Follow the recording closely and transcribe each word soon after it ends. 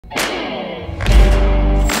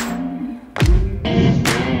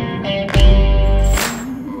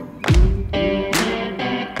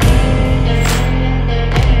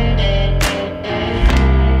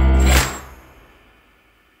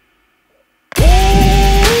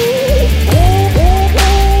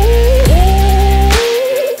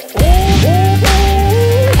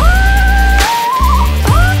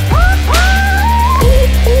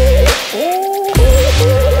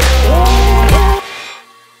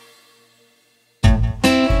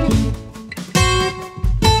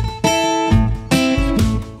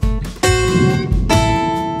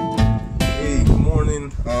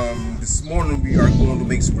This morning we are going to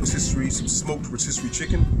make some smoked rotisserie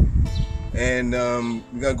chicken, and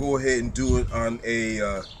we're gonna go ahead and do it on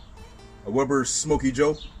a Weber Smokey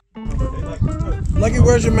Joe. Lucky,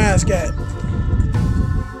 where's your mask at?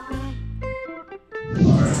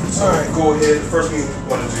 Alright, go ahead. The first thing we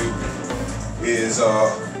want to do is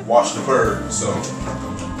wash the bird. So I'm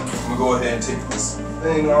gonna go ahead and take this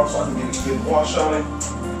thing off so I can get a good wash on it.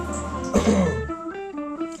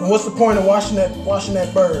 And what's the point of washing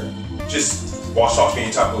that bird? Just wash off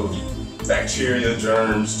any type of bacteria,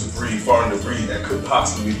 germs, debris, foreign debris that could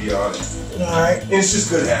possibly be on it. Alright. And it's just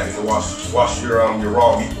good habit to wash your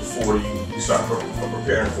raw meat before you start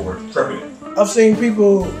preparing for it, prepping it. I've seen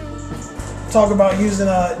people talk about using,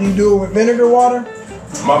 do you do it with vinegar water?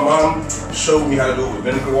 My mom showed me how to do it with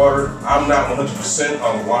vinegar water. I'm not 100%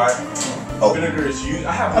 on why vinegar is used.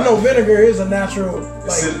 I know vinegar is a natural,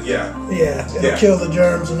 it'll kill the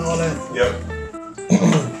germs and all that. Yep.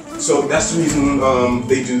 So that's the reason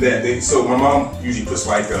they do that. So my mom usually puts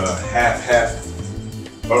like a half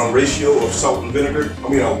ratio of salt and vinegar.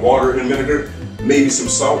 Water and vinegar, maybe some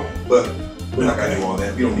salt, but we're not gonna do all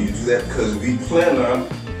that. We don't need to do that because we plan on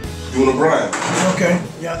doing a brine. Okay,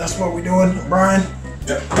 yeah, that's what we're doing, a brine.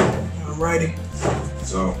 Yep. Alrighty.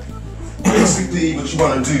 So basically what you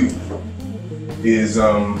want to do is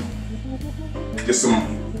get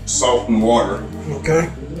some salt and water. Okay.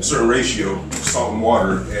 A certain ratio of salt and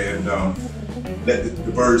water, and let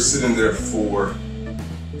the bird sit in there for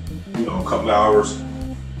a couple hours.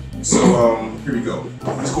 So here we go.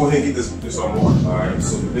 Let's go ahead and get this on water. Alright,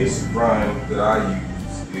 so the basic brine that I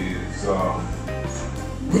use is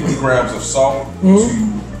 50 grams of salt to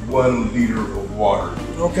 1 liter of water.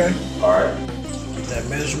 Okay. Alright. Get that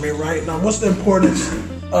measurement right. Now what's the importance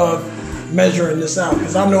of measuring this out?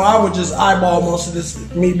 Because I know I would just eyeball most of this,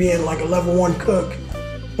 me being like a level 1 cook.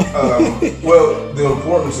 Well, the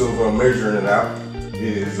importance of measuring it out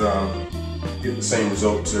is get the same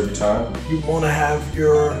results every time. You want to have you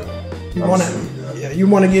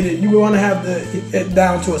want to get it. You want to have it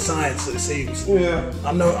down to a science. It seems. Yeah.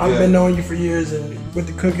 I know. I've been knowing you for years, and with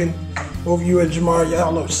the cooking, both you and Jamar,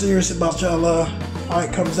 y'all look serious about y'all how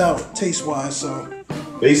it comes out taste wise. So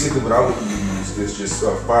basically, what I would use is just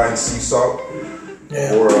fine sea salt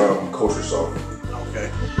or kosher salt. Okay.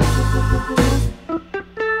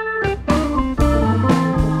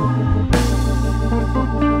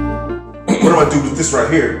 What I'm gonna do with this right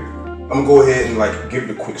here, I'm gonna go ahead and give it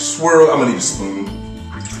a quick swirl. I'm gonna need a spoon.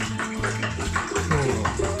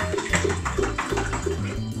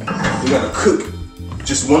 We're gonna cook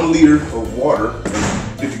just 1 liter of water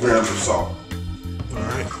and 50 grams of salt.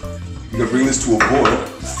 Alright. We're gonna bring this to a boil.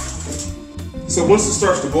 So once it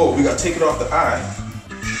starts to boil, we gotta take it off the eye.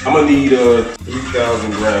 I'm gonna need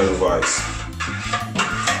 3,000 grams of ice.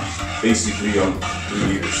 Basically, 3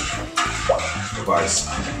 liters of ice.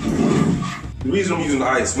 The reason I'm using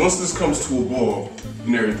ice, once this comes to a boil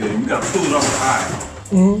and everything, we gotta pull it off the eye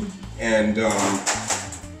and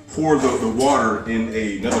pour the water in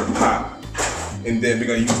another pot, and then we're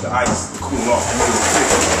gonna use the ice to cool it off.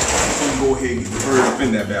 So we go ahead and get the bird up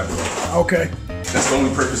in that bad boy. Okay. That's the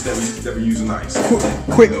only purpose that we're using ice.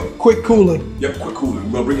 Quick cooling. Yep, quick cooling.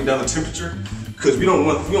 We're gonna bring it down the temperature because we don't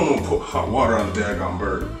want to put hot water on the daggone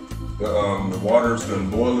bird. The water's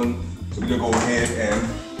been boiling, so we're gonna go ahead and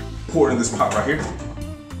pour it in this pot right here.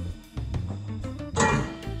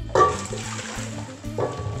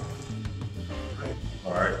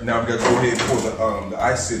 All right, now we gotta go ahead and pour the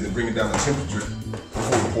ice in and bring it down the temperature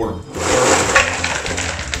before we pour the bird.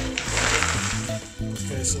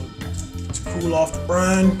 Okay, so to cool off the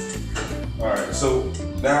brine. All right, so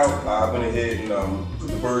now I went ahead and put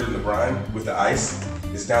the bird in the brine with the ice.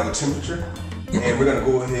 It's down the temperature, and we're gonna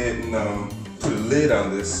go ahead and put a lid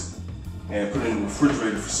on this and put it in the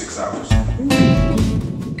refrigerator for 6 hours.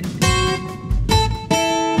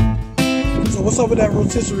 So what's up with that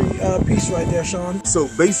rotisserie piece right there, Sean? So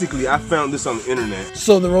basically, I found this on the internet.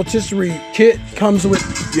 So the rotisserie kit comes with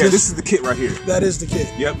this is the kit right here. That is the kit.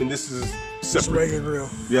 Yep, and this is It's a separate. regular grill.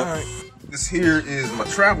 Yep. All right. This here is my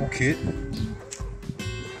travel kit.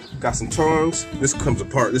 Got some tongs. This comes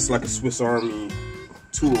apart. This is like a Swiss Army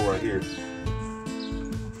tool right here.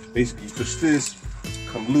 Basically, you push this,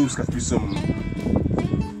 come loose. Got to do some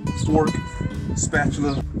fork,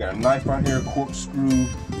 spatula. Got a knife right here, corkscrew.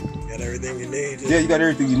 Got everything you need. Yeah, you got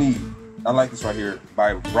everything you need. I like this right here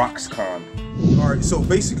by Roxcon. All right, so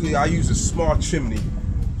basically, I use a small chimney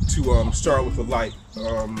to start with a light.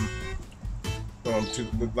 To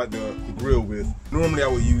light the grill with. Normally I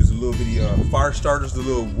would use a little bitty fire starters, the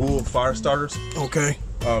little wool fire starters. Okay.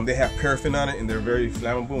 They have paraffin on it and they're very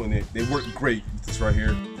flammable and they work great with this right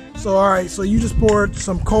here. So alright, so you just poured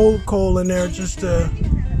some cold coal in there just to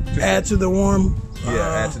add to the warm.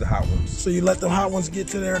 Yeah, add to the hot ones. So you let the hot ones get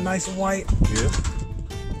to there nice and white. Yeah.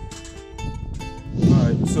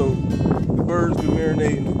 Alright, so the bird's been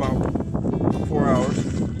marinating for about 4 hours.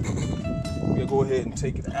 We'll go ahead and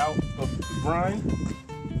take it out of the brine.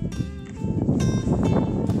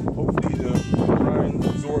 Hopefully the brine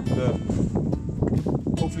absorb the.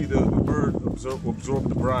 Hopefully the bird absorb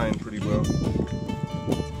the brine pretty well.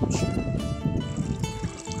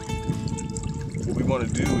 What we want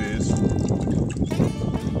to do is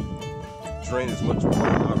drain as much water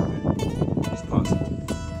out of it as possible.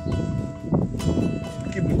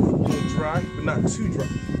 Give it a quick little dry, but not too dry.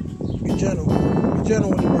 Be gentle. Be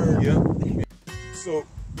gentle with the bird. Yeah. So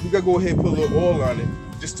we gotta go ahead and put a little oil on it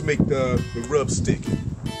just to make the rub stick.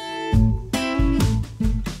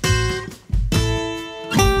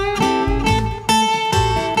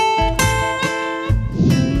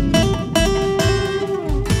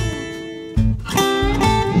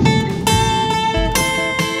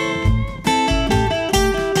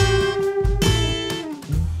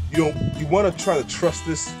 You want to try to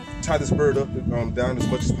tie this bird up down as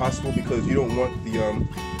much as possible because you don't want the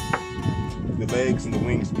legs and the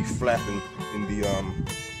wings to be flapping in the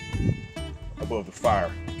above the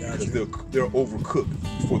fire. Gotcha. Because they're overcooked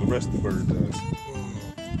before the rest of the bird does.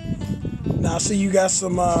 Now I see you got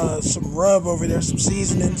some rub over there, some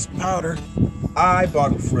seasonings, powder. I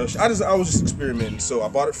bought it fresh. I was just experimenting, so I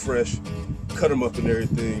bought it fresh, cut them up and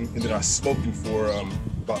everything, and then I smoked them for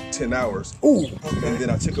about 10 hours. Ooh, okay. And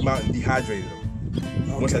then I took them out and dehydrated them.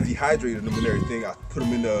 Okay. Once I dehydrated them and everything, I put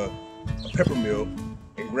them in a pepper mill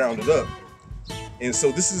and ground it up. And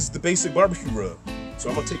so this is the basic barbecue rub. So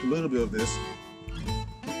I'm gonna take a little bit of this.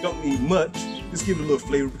 Don't need much. Just give it a little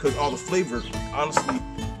flavor because all the flavor, honestly,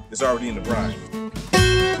 is already in the brine.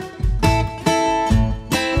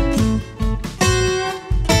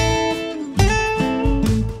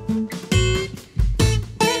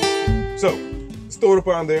 So let's throw it up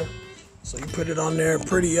on there. So you put it on there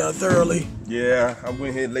pretty thoroughly. Yeah, I went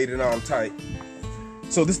ahead and laid it on tight.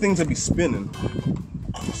 So this thing's gonna be spinning,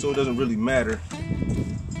 so it doesn't really matter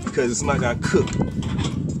because it's not gonna cook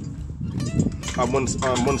on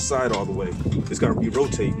one side all the way. It's gotta be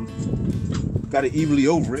rotating. Got it evenly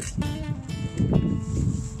over it.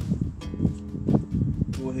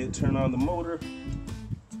 Go ahead and turn on the motor.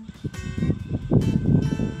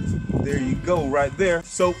 There you go, right there.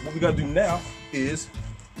 So what we gotta do now is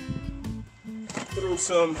throw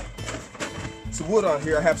some wood on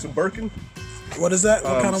here. I have some Birkin. What is that?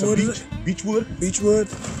 What kind of wood is it? Beech wood. Beech wood.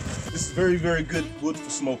 This is very, very good wood for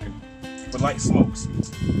smoking, for light smokes. So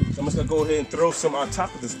I'm just gonna go ahead and throw some on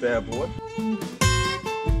top of this bad boy.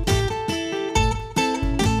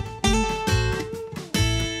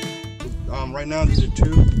 Right now these are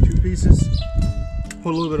two pieces.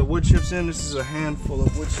 Put a little bit of wood chips in. This is a handful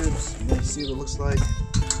of wood chips. You can see what it looks like.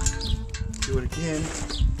 Do it again.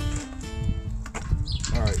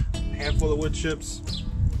 All right, handful of wood chips,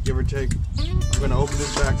 give or take. I'm gonna open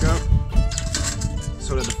this back up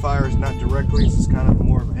so that the fire is not directly. This is kind of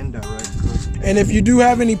more of an indirect cook. And if you do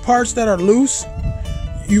have any parts that are loose,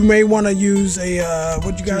 you may want to use a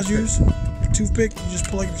what you guys use? A toothpick. You just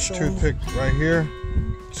plug the shoulder. Toothpick right here.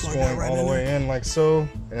 Just Plug going that right all the in way in like so,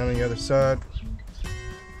 and on the other side.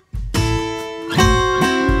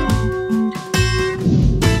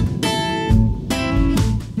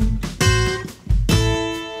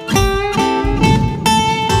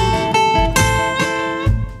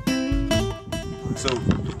 So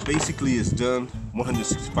basically it's done.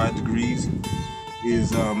 165 degrees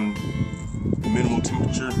is the minimal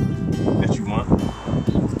temperature that you want.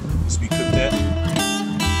 Just be cooked at.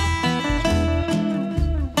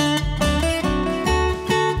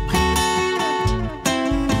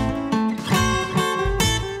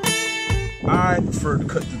 I prefer to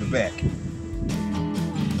cut to the back.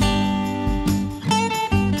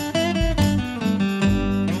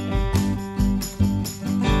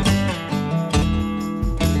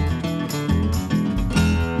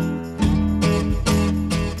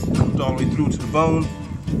 Cooked all the way bone.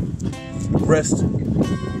 The breast,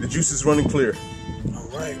 the juice is running clear. All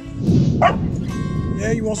right.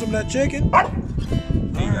 Yeah, you want some of that chicken?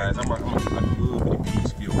 Hey guys, I'm